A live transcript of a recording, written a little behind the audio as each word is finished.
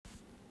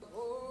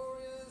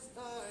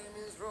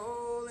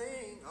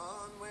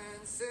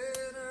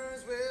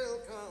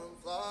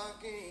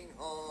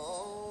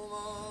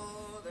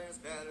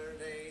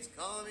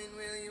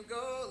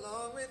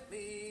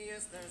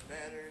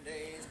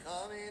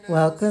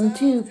Welcome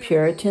to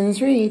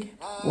Puritans Read,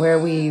 where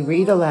we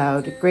read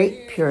aloud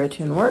great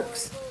Puritan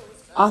works,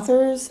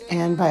 authors,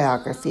 and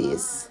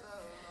biographies.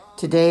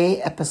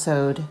 Today,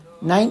 episode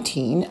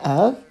 19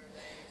 of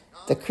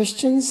The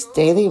Christian's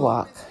Daily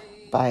Walk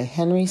by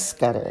Henry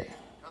Scudder.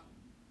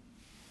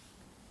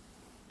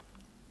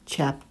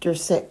 Chapter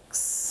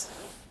 6.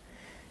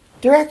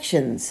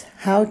 Directions: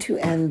 How to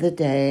End the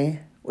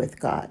Day with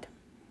God.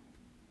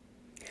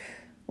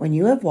 When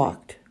you have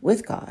walked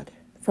with God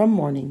from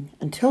morning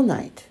until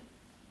night,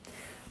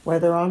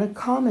 whether on a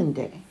common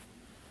day,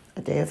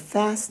 a day of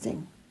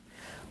fasting,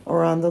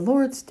 or on the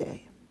Lord's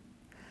Day,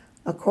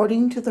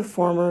 according to the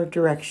former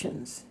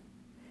directions,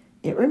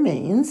 it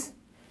remains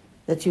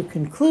that you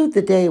conclude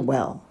the day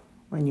well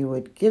when you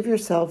would give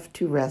yourself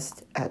to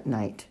rest at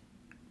night.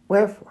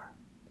 Wherefore,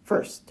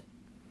 first,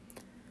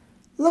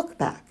 look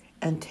back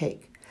and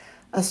take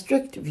a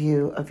strict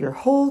view of your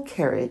whole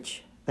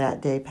carriage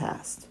that day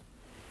past.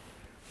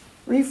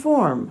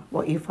 Reform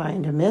what you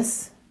find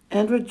amiss,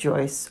 and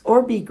rejoice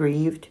or be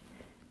grieved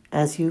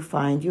as you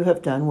find you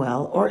have done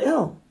well or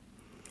ill,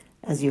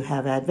 as you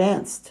have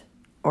advanced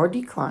or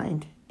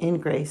declined in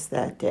grace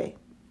that day.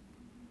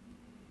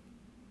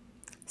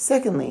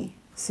 Secondly,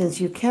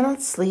 since you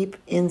cannot sleep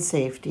in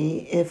safety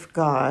if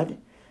God,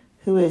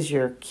 who is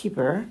your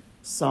keeper,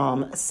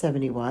 Psalm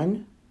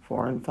 71,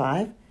 4 and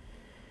 5,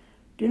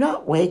 do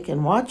not wake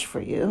and watch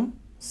for you,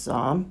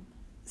 Psalm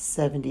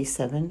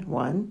 77,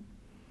 1,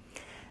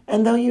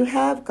 and though you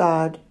have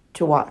God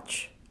to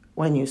watch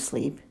when you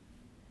sleep,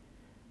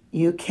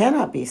 you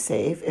cannot be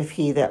safe if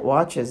he that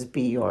watches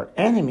be your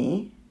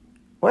enemy.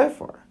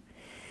 Wherefore,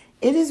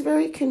 it is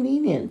very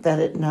convenient that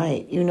at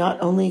night you not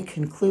only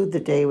conclude the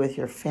day with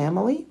your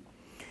family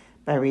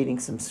by reading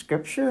some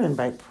scripture and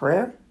by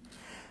prayer,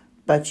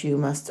 but you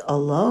must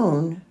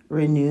alone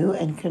renew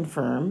and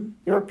confirm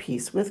your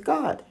peace with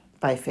God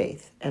by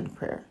faith and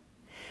prayer,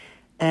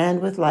 and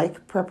with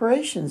like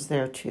preparations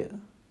thereto,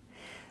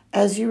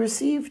 as you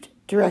received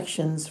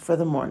directions for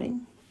the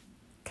morning,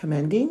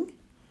 commending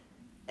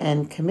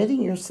and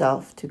committing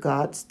yourself to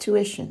God's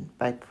tuition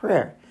by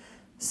prayer,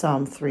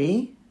 Psalm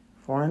 3,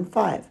 4 and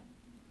 5.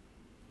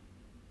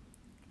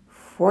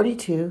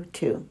 42,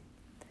 2.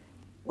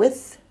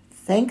 With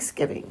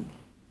thanksgiving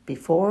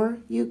before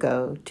you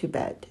go to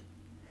bed.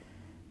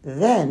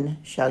 Then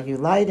shall you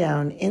lie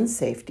down in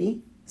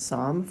safety,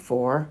 Psalm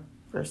 4,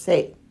 verse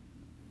 8.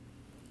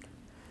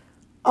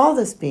 All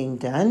this being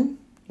done,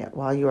 yet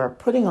while you are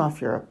putting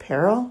off your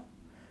apparel,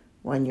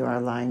 when you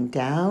are lying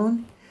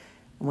down,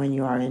 when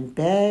you are in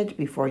bed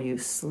before you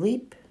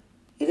sleep,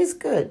 it is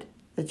good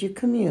that you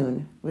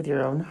commune with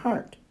your own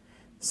heart.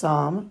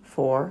 Psalm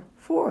 4,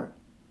 4.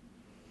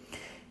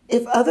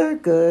 If other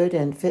good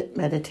and fit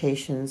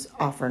meditations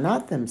offer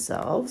not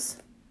themselves,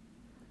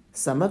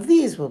 some of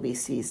these will be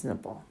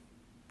seasonable.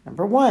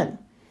 Number 1,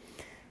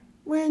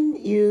 when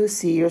you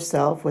see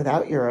yourself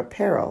without your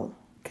apparel,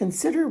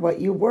 consider what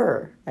you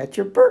were at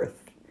your birth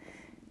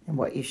and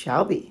what you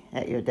shall be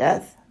at your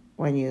death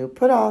when you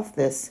put off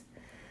this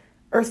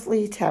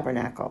earthly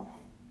tabernacle,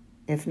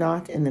 if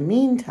not in the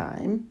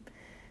meantime,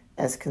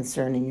 as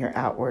concerning your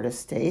outward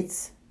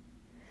estates,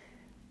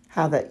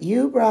 how that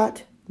you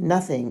brought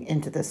nothing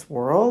into this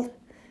world,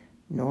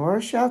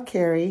 nor shall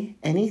carry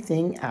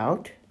anything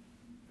out.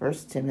 1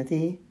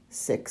 Timothy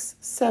 6,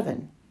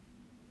 7.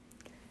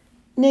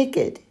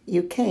 Naked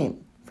you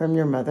came from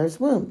your mother's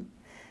womb,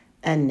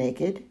 and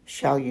naked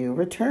shall you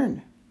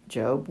return.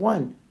 Job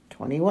 1,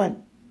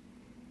 21.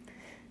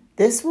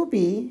 This will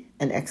be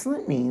an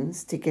excellent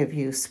means to give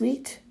you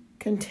sweet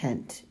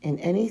content in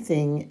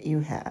anything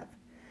you have.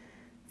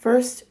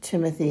 1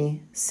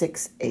 Timothy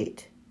 6,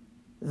 8.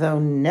 Though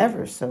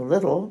never so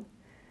little,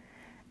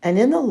 and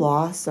in the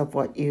loss of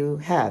what you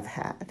have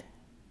had.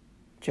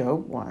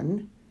 Job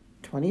 1,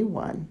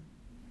 21.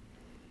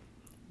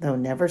 Though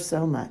never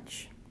so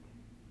much.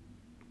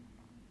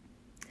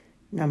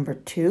 Number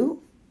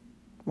 2,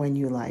 when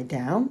you lie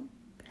down,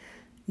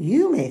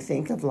 you may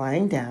think of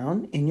lying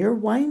down in your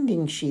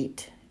winding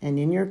sheet and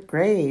in your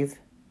grave.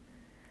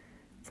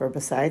 For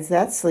besides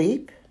that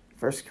sleep,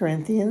 1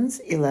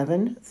 Corinthians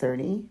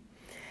 11:30,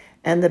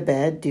 and the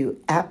bed do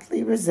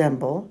aptly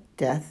resemble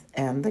death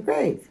and the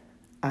grave.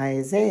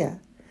 Isaiah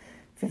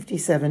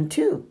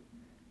 57:2.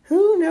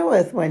 Who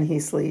knoweth when he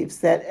sleeps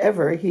that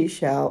ever he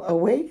shall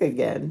awake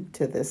again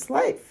to this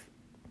life?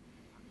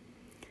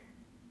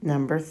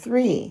 Number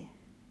 3,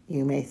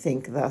 you may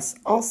think thus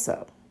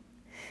also.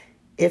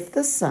 If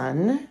the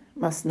sun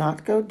must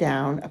not go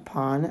down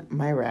upon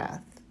my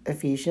wrath,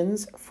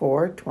 Ephesians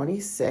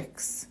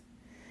 4:26,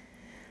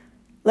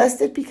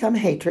 lest it become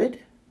hatred,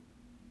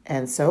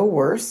 and so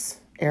worse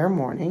ere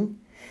morning,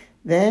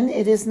 then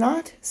it is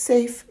not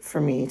safe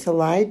for me to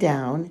lie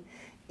down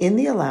in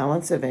the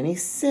allowance of any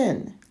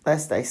sin,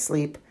 lest I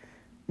sleep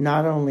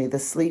not only the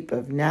sleep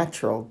of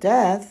natural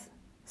death,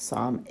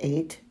 Psalm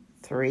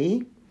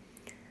 8:3,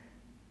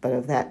 but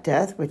of that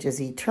death which is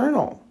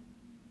eternal.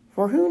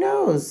 For who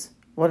knows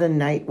what a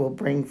night will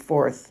bring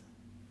forth?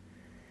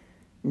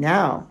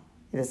 Now,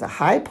 it is a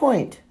high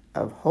point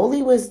of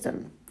holy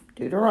wisdom,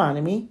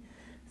 Deuteronomy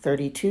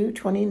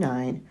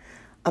 32:29,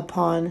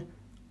 upon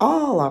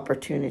all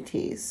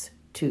opportunities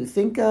to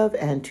think of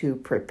and to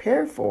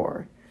prepare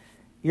for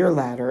your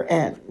latter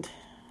end.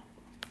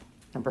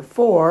 Number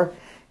 4,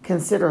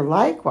 consider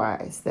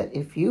likewise that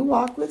if you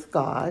walk with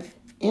God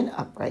in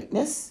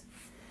uprightness,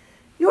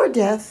 your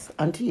death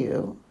unto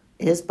you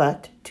is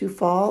but to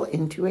fall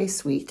into a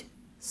sweet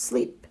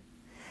sleep,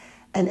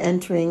 and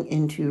entering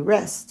into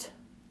rest,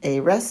 a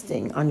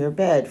resting on your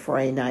bed for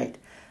a night,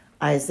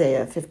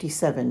 Isaiah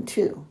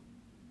 57:2,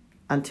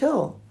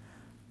 until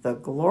the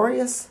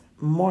glorious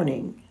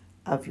morning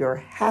of your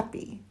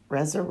happy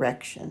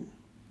resurrection.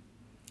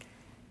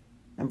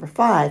 Number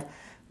 5,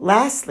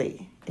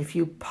 lastly, if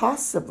you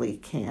possibly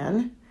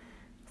can,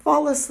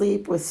 fall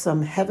asleep with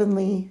some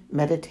heavenly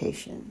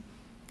meditation.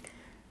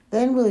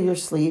 Then will your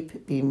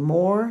sleep be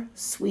more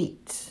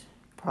sweet,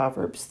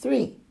 Proverbs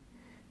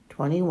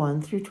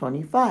 3:21 through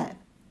 25,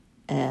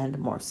 and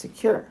more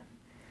secure,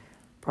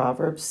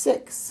 Proverbs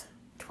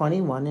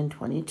 6:21 and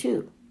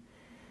 22.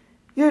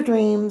 Your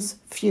dreams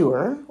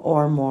fewer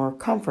or more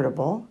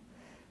comfortable,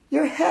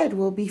 your head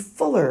will be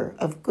fuller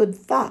of good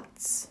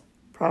thoughts,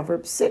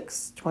 Proverbs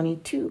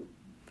 6:22.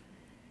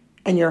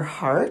 And your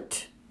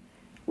heart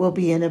will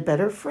be in a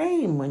better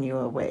frame when you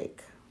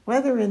awake,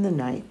 whether in the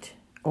night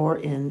or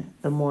in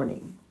the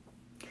morning.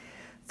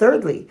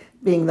 Thirdly,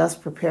 being thus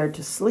prepared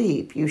to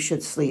sleep, you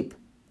should sleep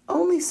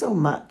only so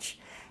much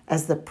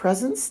as the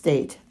present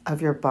state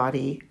of your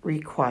body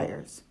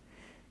requires.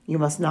 You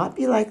must not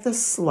be like the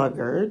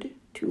sluggard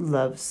to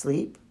love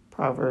sleep,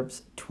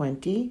 Proverbs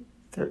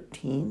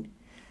 20:13.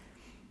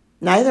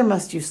 Neither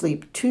must you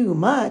sleep too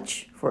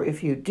much, for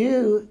if you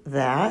do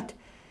that,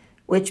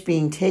 which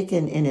being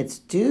taken in its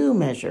due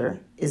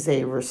measure is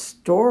a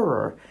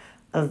restorer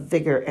of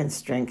vigor and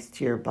strength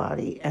to your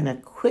body and a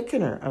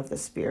quickener of the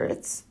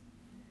spirits,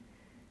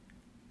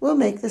 will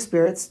make the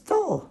spirits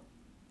dull,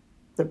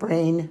 the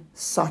brain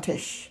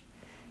sottish,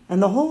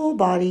 and the whole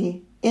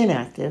body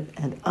inactive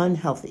and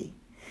unhealthy.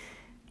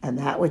 And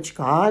that which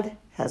God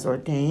has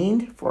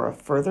ordained for a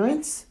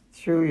furtherance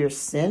through your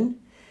sin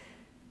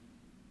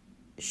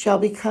shall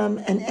become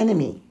an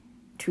enemy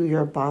to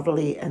your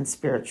bodily and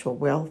spiritual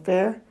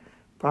welfare,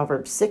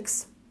 Proverbs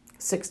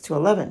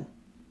 6:6-11.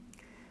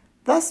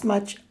 Thus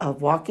much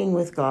of walking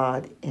with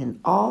God in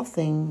all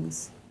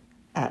things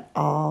at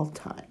all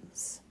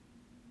times.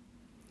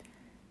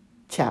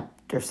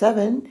 Chapter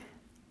 7,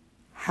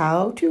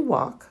 How to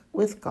Walk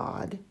with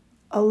God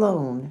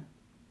Alone.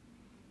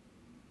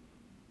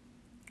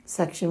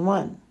 Section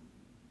 1.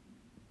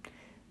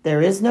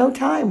 There is no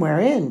time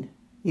wherein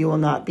you will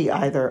not be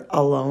either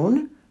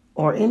alone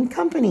or in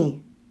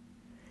company,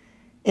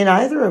 in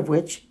either of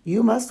which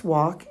you must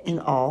walk in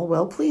all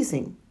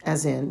well-pleasing,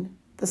 as in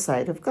the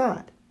sight of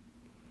God.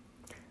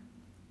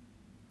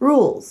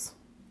 Rules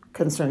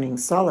concerning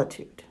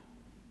solitude.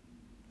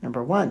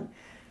 Number 1,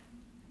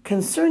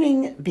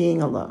 concerning being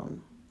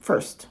alone.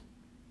 First,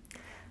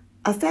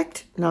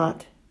 affect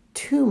not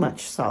too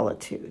much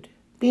solitude.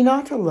 Be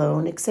not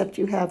alone except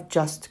you have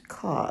just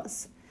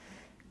cause,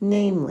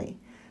 namely,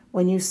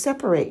 when you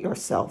separate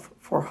yourself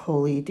for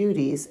holy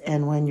duties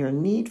and when your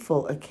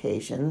needful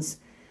occasions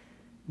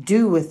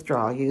do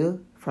withdraw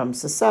you from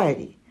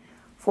society.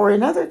 For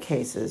in other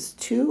cases,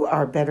 2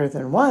 are better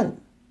than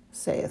 1,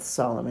 saith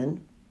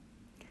Solomon,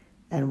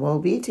 and woe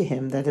be to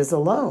him that is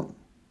alone,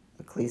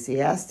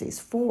 Ecclesiastes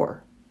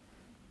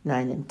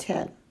 4:9 and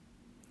 10.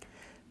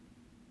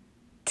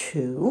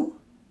 2,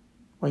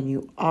 when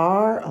you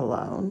are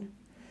alone,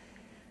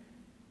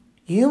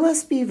 you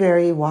must be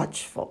very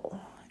watchful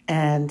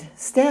and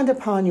stand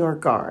upon your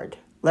guard,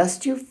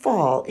 lest you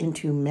fall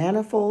into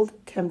manifold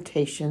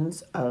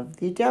temptations of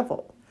the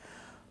devil.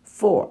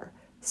 For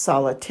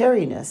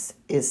solitariness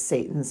is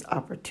Satan's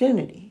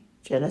opportunity.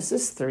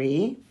 Genesis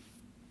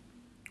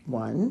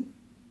 3:1,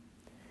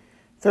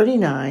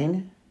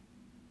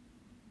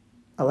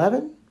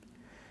 39:11,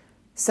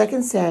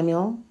 2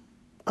 Samuel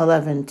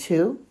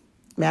 11:2,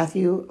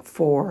 Matthew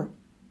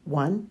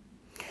 4:1,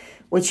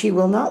 which he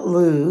will not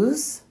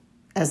lose,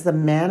 as the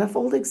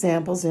manifold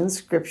examples in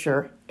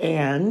Scripture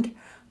and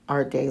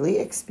our daily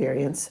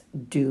experience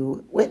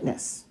do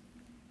witness.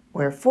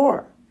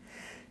 Wherefore,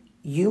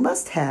 you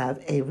must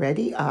have a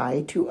ready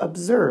eye to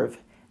observe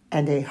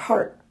and a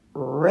heart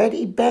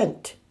ready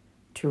bent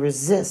to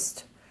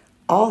resist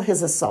all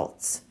his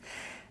assaults.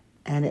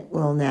 And it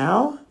will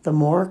now the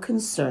more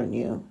concern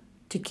you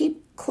to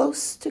keep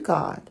close to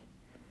God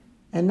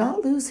and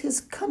not lose his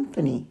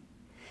company,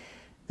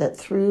 that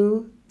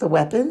through the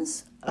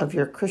weapons of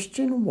your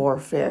Christian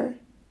warfare,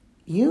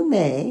 you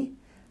may,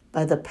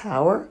 by the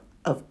power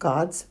of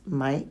God's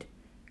might,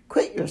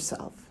 quit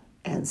yourself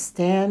and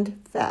stand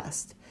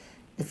fast.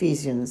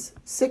 Ephesians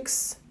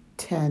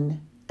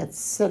 6:10,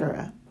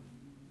 etc.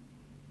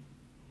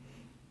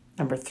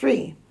 Number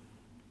 3,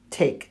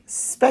 take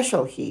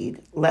special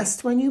heed,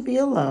 lest when you be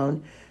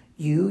alone,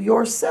 you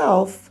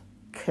yourself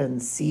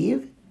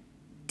conceive,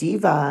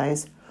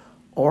 devise,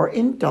 or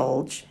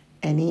indulge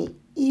any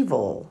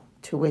evil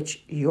to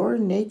which your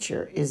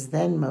nature is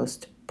then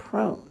most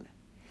prone.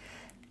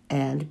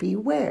 And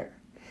beware,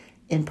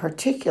 in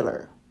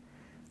particular,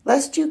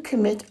 lest you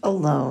commit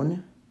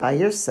alone by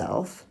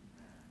yourself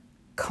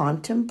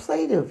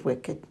contemplative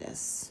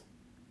wickedness.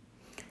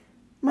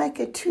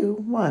 Micah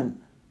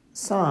 2:1,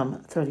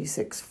 Psalm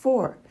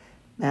 36:4,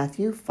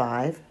 Matthew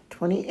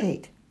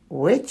 5:28,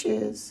 which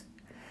is,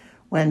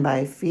 when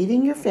by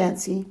feeding your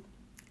fancy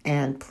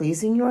and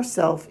pleasing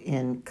yourself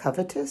in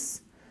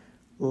covetous,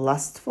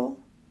 lustful,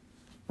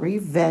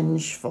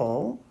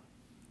 revengeful,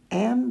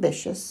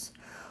 ambitious,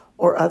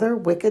 or other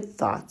wicked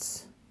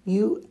thoughts,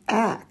 you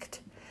act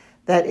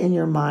that in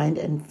your mind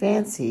and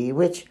fancy,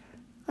 which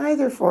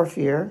either for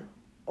fear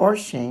or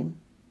shame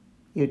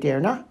you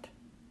dare not,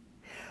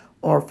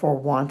 or for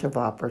want of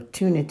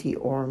opportunity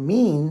or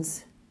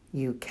means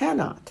you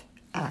cannot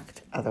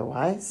act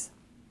otherwise.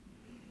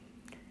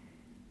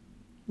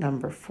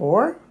 Number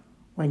 4,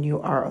 when you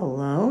are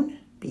alone,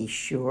 be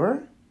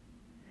sure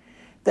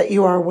that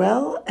you are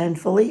well and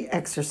fully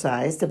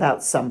exercised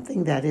about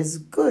something that is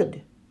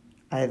good,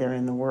 either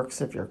in the works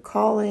of your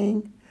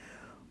calling,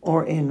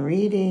 or in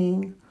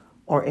reading,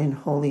 or in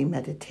holy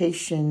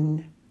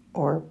meditation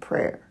or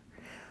prayer.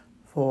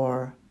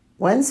 For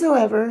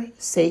whensoever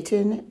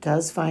Satan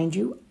does find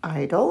you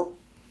idle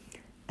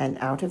and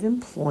out of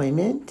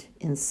employment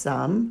in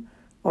some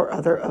or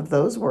other of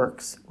those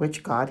works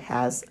which God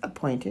has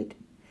appointed,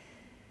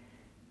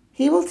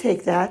 he will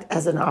take that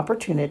as an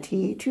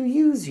opportunity to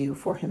use you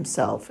for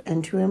himself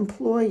and to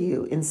employ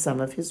you in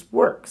some of his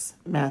works.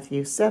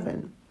 Matthew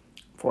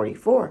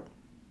 7:44.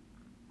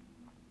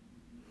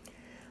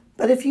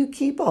 But if you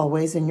keep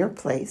always in your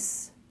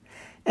place,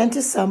 and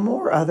to some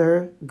or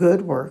other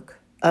good work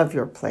of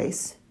your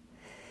place,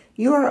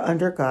 you are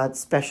under God's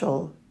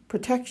special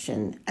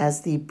protection,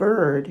 as the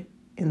bird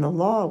in the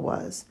law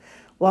was,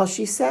 while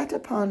she sat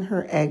upon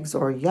her eggs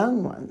or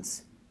young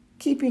ones,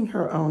 keeping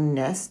her own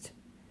nest,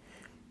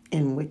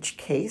 in which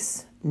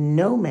case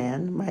no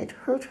man might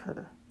hurt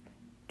her.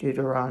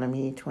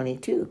 Deuteronomy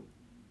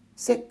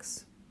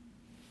 22:6.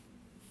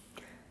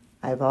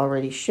 I've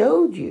already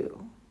showed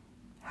you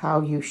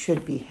how you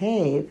should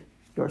behave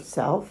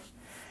yourself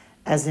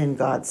as in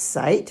God's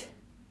sight,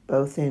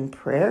 both in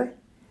prayer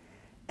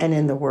and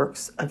in the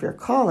works of your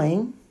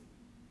calling.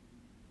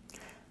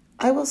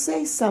 I will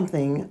say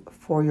something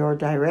for your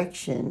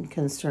direction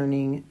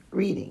concerning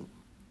reading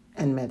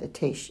and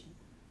meditation.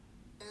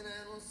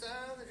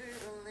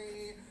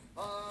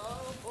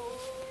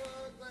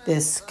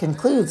 This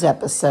concludes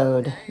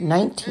episode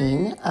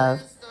 19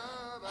 of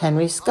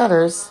Henry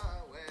Scudder's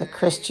The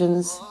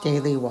Christian's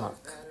Daily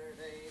Walk.